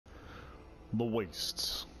The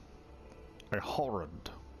Wastes. A horrid,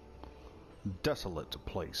 desolate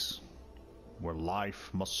place where life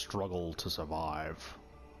must struggle to survive.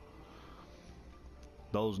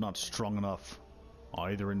 Those not strong enough are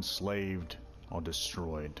either enslaved or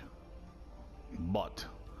destroyed. But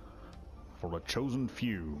for a chosen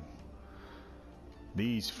few,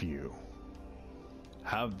 these few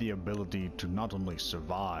have the ability to not only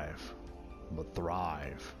survive, but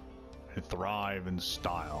thrive. And thrive in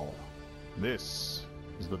style. This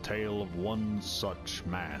is the tale of one such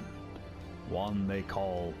man, one they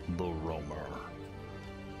call the Roamer.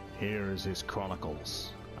 Here is his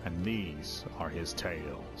chronicles, and these are his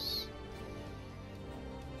tales.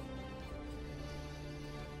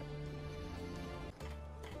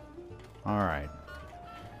 Alright,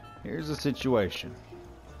 here's the situation.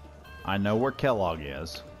 I know where Kellogg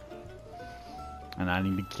is, and I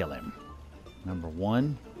need to kill him. Number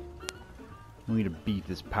one, we need to beat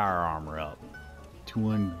this power armor up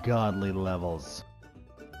to ungodly levels.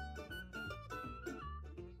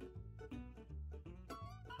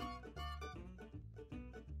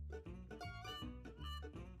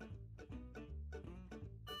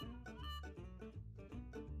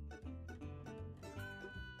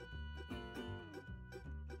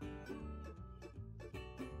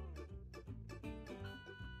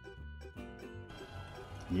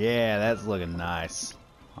 Yeah, that's looking nice.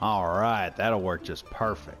 Alright, that'll work just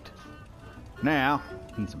perfect. Now,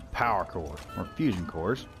 need some power cores, or fusion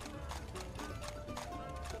cores.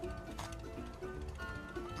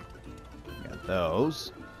 Got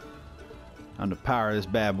those. Time to power this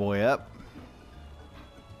bad boy up.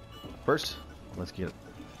 First, let's get it.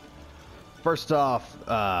 First off,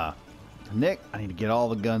 Nick, I need to get all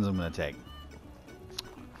the guns I'm going to take.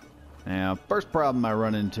 Now, first problem I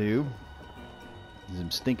run into is some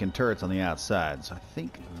stinking turrets on the outside. So I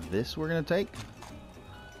think this we're going to take,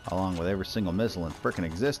 along with every single missile in frickin'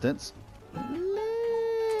 existence.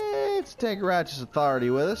 Let's take Righteous Authority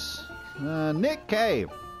with us. Nick K,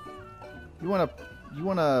 you want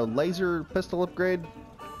a laser pistol upgrade?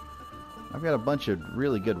 I've got a bunch of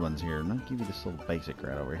really good ones here. And I'll give you this little basic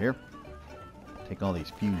right over here. Take all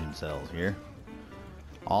these fusion cells here.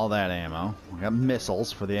 All that ammo. We got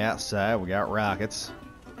missiles for the outside. We got rockets.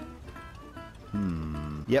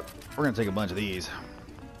 Yep, we're gonna take a bunch of these.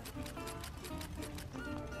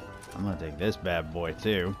 I'm gonna take this bad boy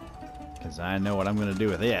too, because I know what I'm gonna do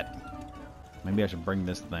with it. Maybe I should bring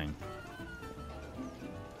this thing.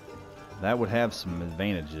 That would have some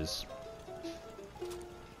advantages.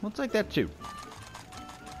 We'll take that too.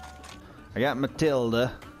 I got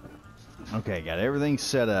Matilda. Okay, got everything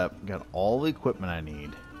set up. Got all the equipment I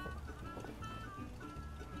need.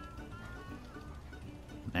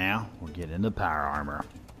 Now, we'll get into power armor.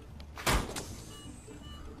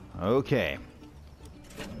 Okay.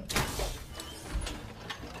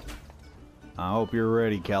 I hope you're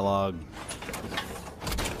ready, Kellogg.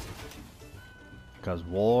 Because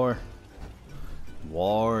war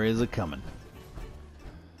is a-coming.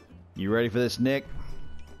 You ready for this, Nick?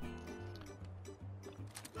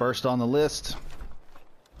 First on the list,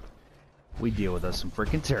 we deal with us some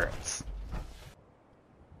freaking turrets.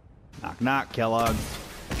 Knock knock, Kellogg.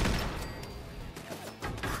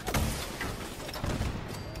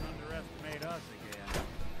 Underestimate us again.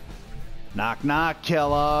 Knock knock,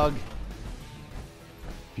 Kellogg.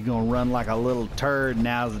 If you're gonna run like a little turd,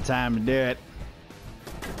 now's the time to do it.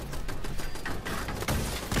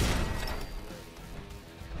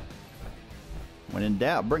 When in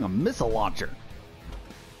doubt, bring a missile launcher.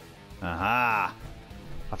 Aha!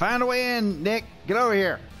 I found a way in, Nick. Get over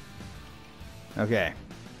here. Okay.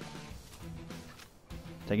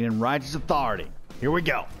 Taking in Righteous Authority. Here we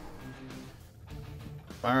go.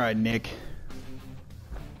 Alright, Nick.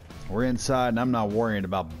 We're inside and I'm not worrying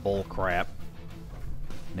about bull crap.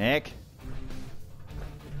 Nick?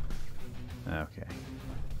 Okay.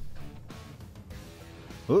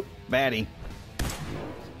 Oop, baddie.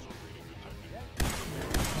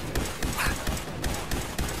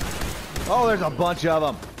 Oh, there's a bunch of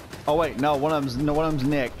them. Oh wait, no, one of them's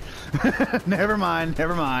Nick. Never mind,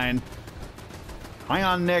 never mind. Hang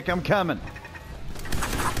on, Nick, I'm coming.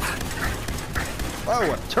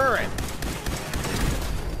 Oh, a turret.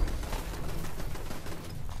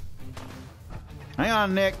 Hang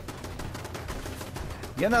on, Nick.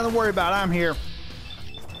 You got nothing to worry about, I'm here.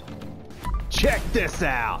 Check this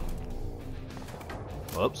out.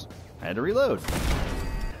 Whoops, had to reload.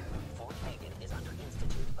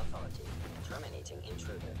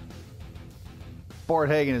 Fort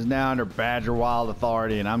Hagen is now under Badger Wild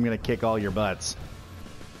Authority, and I'm gonna kick all your butts.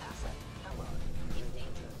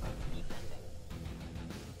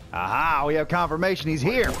 Aha! We have confirmation he's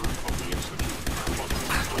here.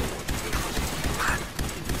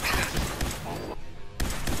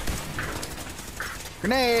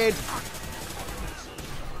 Grenade!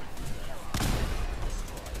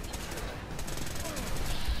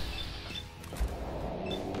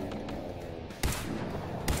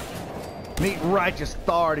 Meet righteous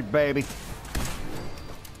authority, baby.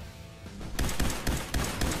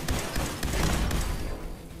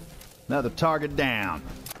 Another target down.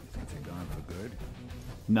 Think they're gone for good?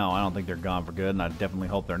 No, I don't think they're gone for good, and I definitely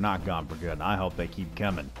hope they're not gone for good. I hope they keep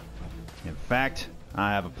coming. In fact,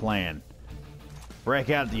 I have a plan. Break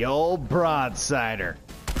out the old broadsider.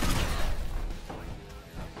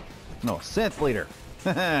 No, synth leader.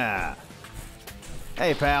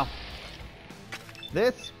 Hey, pal.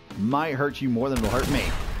 This might hurt you more than it'll hurt me.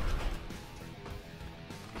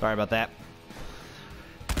 Sorry about that.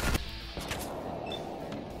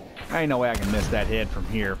 Ain't no way I can miss that head from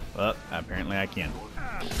here. Oh, apparently I can.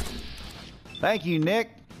 Thank you,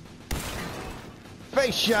 Nick.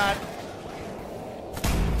 Face shot.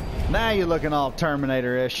 Now you're looking all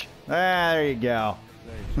Terminator-ish. Ah, there you go.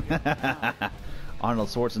 Arnold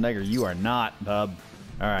Schwarzenegger, you are not, bub.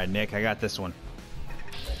 All right, Nick, I got this one.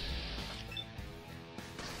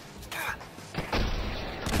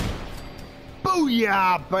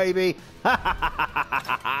 Booyah, baby!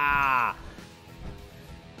 My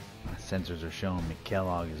sensors are showing me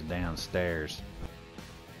Kellogg is downstairs.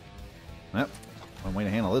 Well, one way to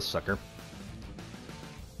handle this sucker.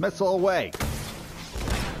 Missile away.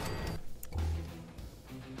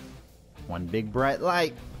 One big bright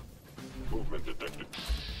light. Movement detected.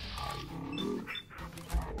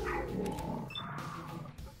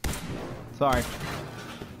 Sorry.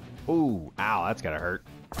 Ooh, ow, that's gotta hurt.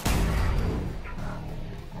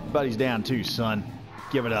 Buddy's down too, son.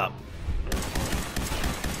 Give it up.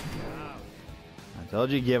 I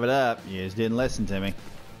told you give it up. You just didn't listen to me.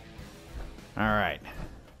 Alright.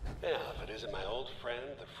 Now, if it isn't my old friend,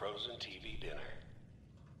 the frozen TV dinner.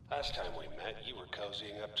 Last time we met, you were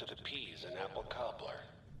cozying up to the peas and apple cobbler.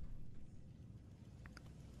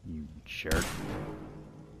 You jerk.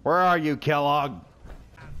 Where are you, Kellogg?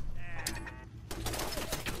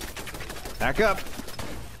 Back up.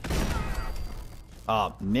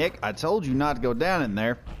 Nick, I told you not to go down in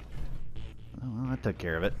there. Oh, well, I took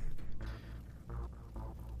care of it.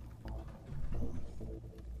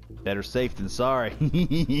 Better safe than sorry.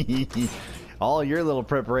 All your little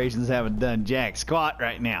preparations haven't done jack squat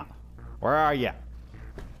right now. Where are you?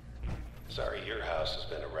 Sorry, your house has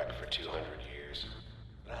been a wreck for 200 years.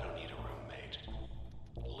 But I don't need a roommate.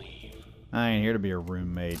 Leave. I ain't here to be a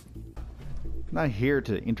roommate. I'm not here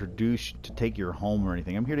to take your home or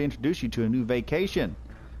anything. I'm here to introduce you to a new vacation.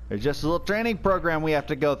 There's just a little training program we have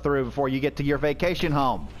to go through before you get to your vacation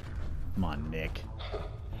home. Come on, Nick.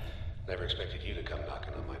 Never expected you to come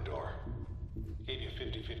knocking on my door. Gave you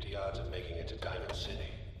 50-50 odds of making it to Diamond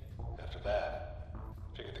City. After that,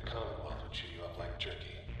 figured the Commonwealth would chew you up like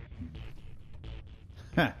jerky.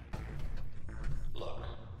 Huh. Look,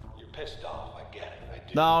 you're pissed off, I get it, I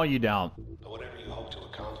do. No, you don't. But whatever you hope to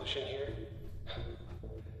accomplish in here,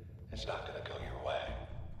 it's not gonna go your way.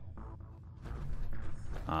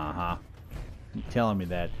 Uh-huh. You're telling me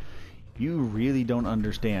that. You really don't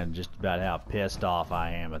understand just about how pissed off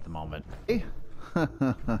I am at the moment. Hey,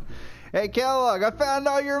 hey Kellogg, I found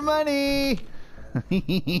all your money!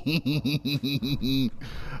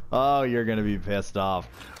 Oh, you're gonna be pissed off.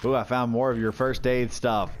 Ooh, I found more of your first aid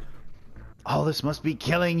stuff. Oh, this must be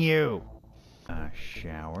killing you.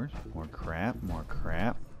 Showers. More crap, more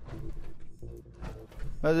crap.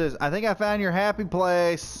 What's this? I think I found your happy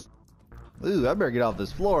place. Ooh, I better get off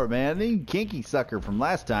this floor, man. You kinky sucker from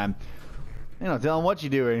last time. You know, tell him what you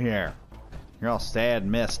do in here. You're all sad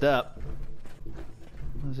and messed up.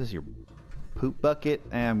 What is this, your poop bucket?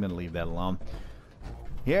 I'm gonna leave that alone.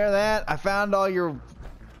 Hear that? I found all your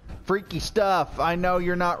freaky stuff. I know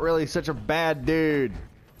you're not really such a bad dude.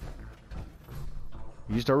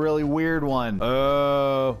 You're just a really weird one.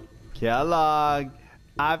 Oh, Kellogg,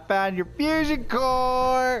 I found your fusion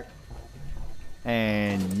core.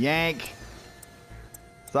 And yank.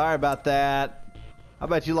 Sorry about that. I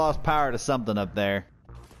bet you lost power to something up there.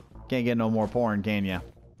 Can't get no more porn, can ya?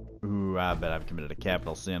 Ooh, I bet I've committed a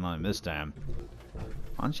capital sin on him this time.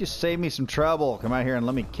 Why don't you save me some trouble? Come out here and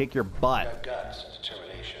let me kick your butt. Got guts and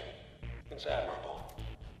determination. It's admirable.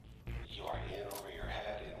 You are in over your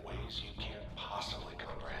head in ways you can't possibly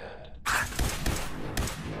comprehend. I'll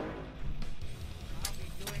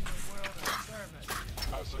be doing the world a service.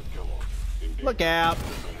 Asset Kellogg. Engage. Look out.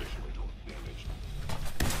 Foundation module damaged.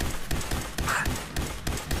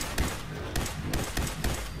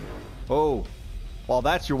 Oh, well,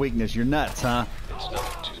 that's your weakness. You're nuts, huh? It's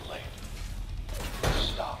not too late.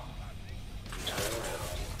 Stop. Turn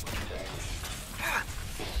around. Then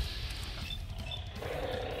leave.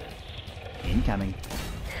 Incoming.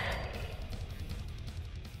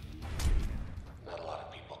 Not a lot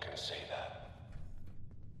of people can say that.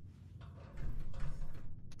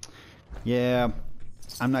 Yeah,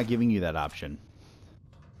 I'm not giving you that option.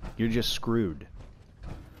 You're just screwed.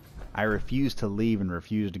 I refuse to leave and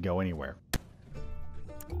refuse to go anywhere.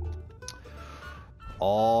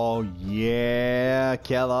 Oh yeah,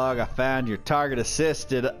 Kellogg, I found your targeting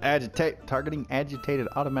agitated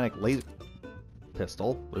automatic laser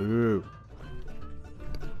pistol. Ooh.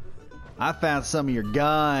 I found some of your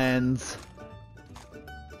guns.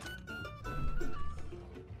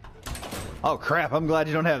 Oh crap, I'm glad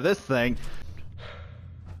you don't have this thing.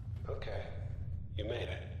 Okay, you made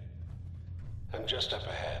it. I'm just up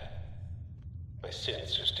ahead. My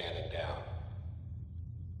sins are standing down.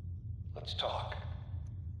 Let's talk.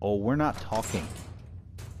 Oh, we're not talking.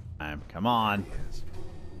 Come on. He is.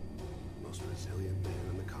 Most resilient man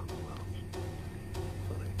in the Commonwealth.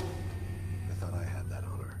 Funny. I thought I had that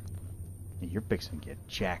honor. You're fixing to get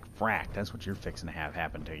jack fracked. That's what you're fixing to have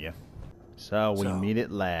happen to you. So we meet at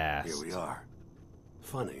last. Here we are.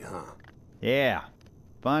 Funny, huh? Yeah.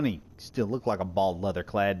 Funny. Still look like a bald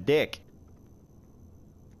leather-clad dick.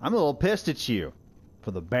 I'm a little pissed at you. For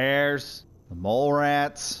the bears, the mole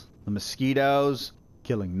rats, the mosquitoes,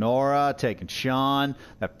 killing Nora, taking Sean,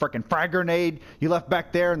 that frickin' frag grenade you left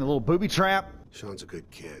back there in the little booby trap. Sean's a good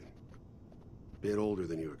kid. Bit older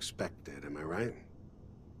than you expected, am I right?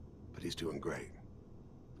 But he's doing great.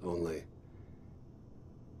 Only,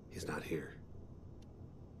 he's not here.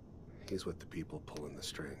 He's with the people pulling the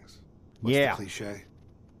strings. What's Yeah. the cliche?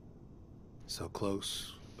 So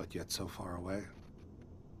close, but yet so far away.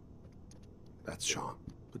 That's Sean.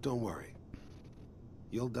 But don't worry.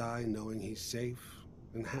 You'll die knowing he's safe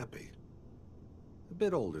and happy. A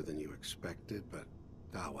bit older than you expected, but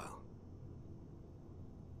ah well.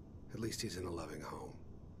 At least he's in a loving home.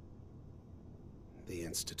 The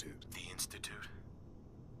Institute. The Institute?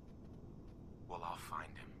 Well, I'll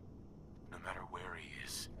find him. No matter where he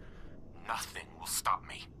is. Nothing will stop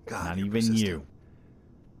me. God, Not you're even persistent. you.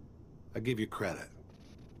 I give you credit.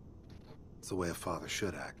 It's the way a father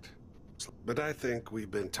should act. But I think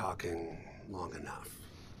we've been talking long enough.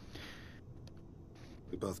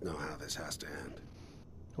 We both know how this has to end.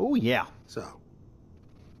 Oh yeah. So,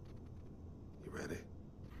 you ready?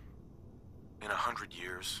 In 100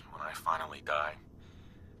 years, when I finally die,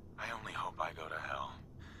 I only hope I go to hell,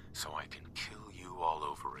 so I can kill you all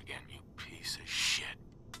over again, you piece of shit.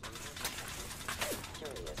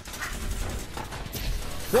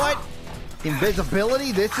 What?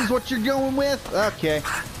 Invisibility? This is what you're going with? Okay.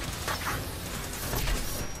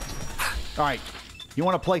 Alright. You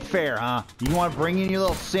want to play fair, huh? You want to bring in your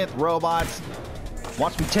little synth robots?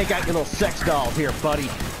 Watch me take out your little sex dolls here, buddy.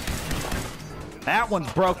 That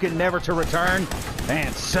one's broken, never to return.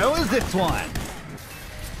 And so is this one.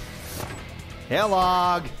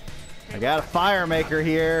 Kellogg. I got a fire maker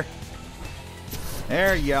here.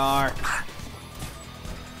 There you are.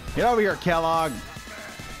 Get over here, Kellogg.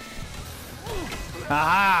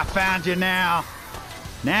 Aha, found you now.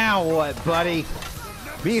 Now what, buddy?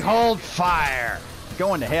 Behold fire.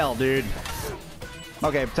 Going to hell, dude.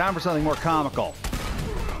 Okay, time for something more comical.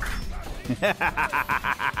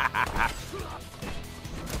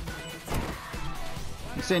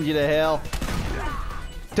 Send you to hell.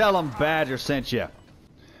 Tell them Badger sent you.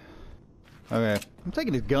 Okay, I'm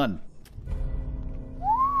taking his gun.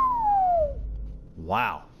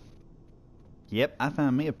 Wow. Yep, I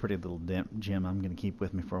found me a pretty little gem I'm going to keep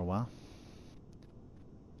with me for a while.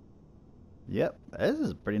 Yep, this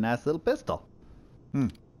is a pretty nice little pistol.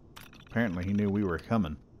 Apparently he knew we were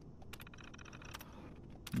coming.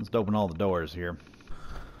 Let's open all the doors here.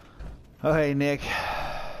 Oh, hey, Nick.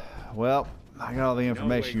 Well, I got all the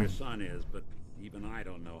information. I know where your son is, but even I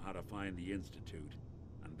don't know how to find the Institute.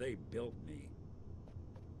 And they built me.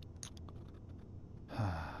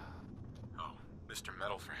 Oh, Mr.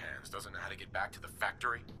 Metal for Hands doesn't know how to get back to the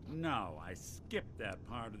factory? No, I skipped that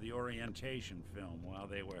part of the orientation film while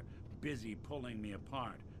they were busy pulling me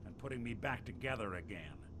apart and putting me back together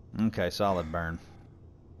again. Okay, solid burn.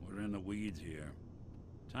 We're in the weeds here.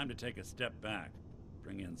 Time to take a step back,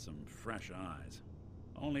 bring in some fresh eyes.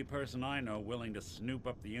 Only person I know willing to snoop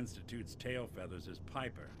up the Institute's tail feathers is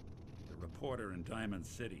Piper, the reporter in Diamond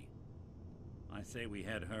City. I say we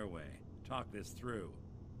head her way, talk this through.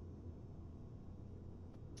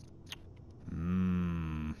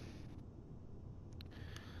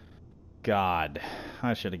 God,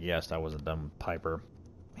 I should have guessed I wasn't done with Piper.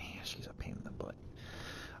 Man, she's a pain in the butt.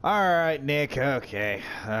 Alright, Nick, okay.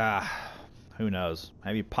 Who knows?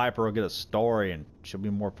 Maybe Piper will get a story and she'll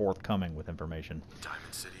be more forthcoming with information.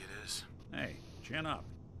 Diamond City it is. Hey, chin up.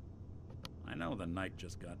 I know the night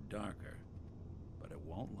just got darker, but it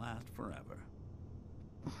won't last forever.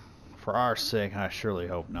 For our sake, I surely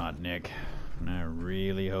hope not, Nick. And I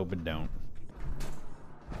really hope it don't.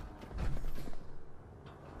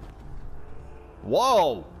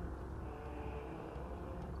 Whoa!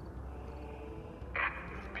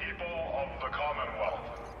 People of the Commonwealth,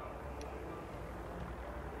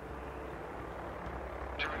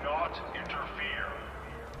 do not interfere.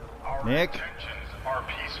 Our Nick? intentions are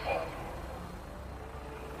peaceful.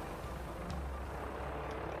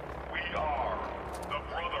 We are the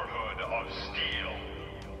Brotherhood of Steel.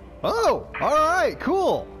 Oh! Alright,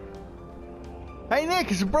 cool! Hey Nick,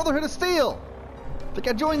 it's the Brotherhood of Steel! I think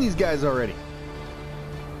I joined these guys already.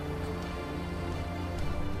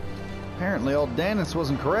 Apparently old Dennis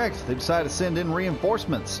wasn't correct. They decided to send in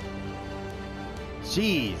reinforcements.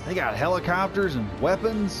 Jeez, they got helicopters and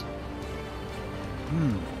weapons.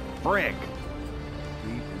 Frick.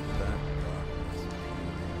 Deep into that darkness.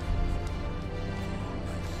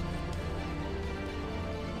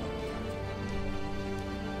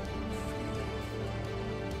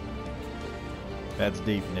 That's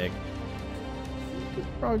deep, Nick. You could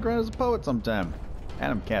probably grow as a poet sometime.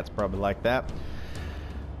 Adam Cat's probably like that.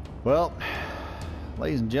 Well,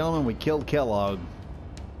 ladies and gentlemen, we killed Kellogg.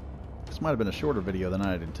 This might have been a shorter video than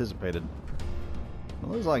I had anticipated. It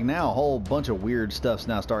looks like now a whole bunch of weird stuff's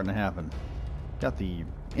now starting to happen. Got the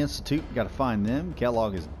Institute, got to find them.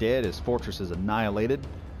 Kellogg is dead, his fortress is annihilated.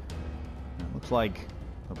 It looks like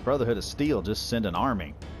the Brotherhood of Steel just sent an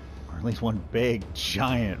army. Or at least one big,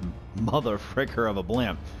 giant mother fricker of a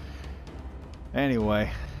blimp. Anyway,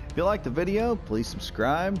 if you liked the video, please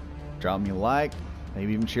subscribe, drop me a like,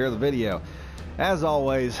 maybe even share the video. As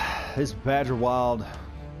always, this is Badger Wild,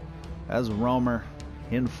 as a roamer,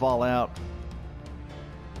 in Fallout.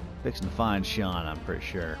 Fixing to find Sean, I'm pretty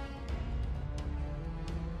sure.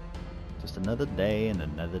 Just another day and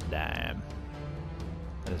another dime.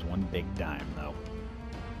 That is one big dime, though.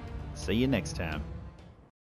 See you next time.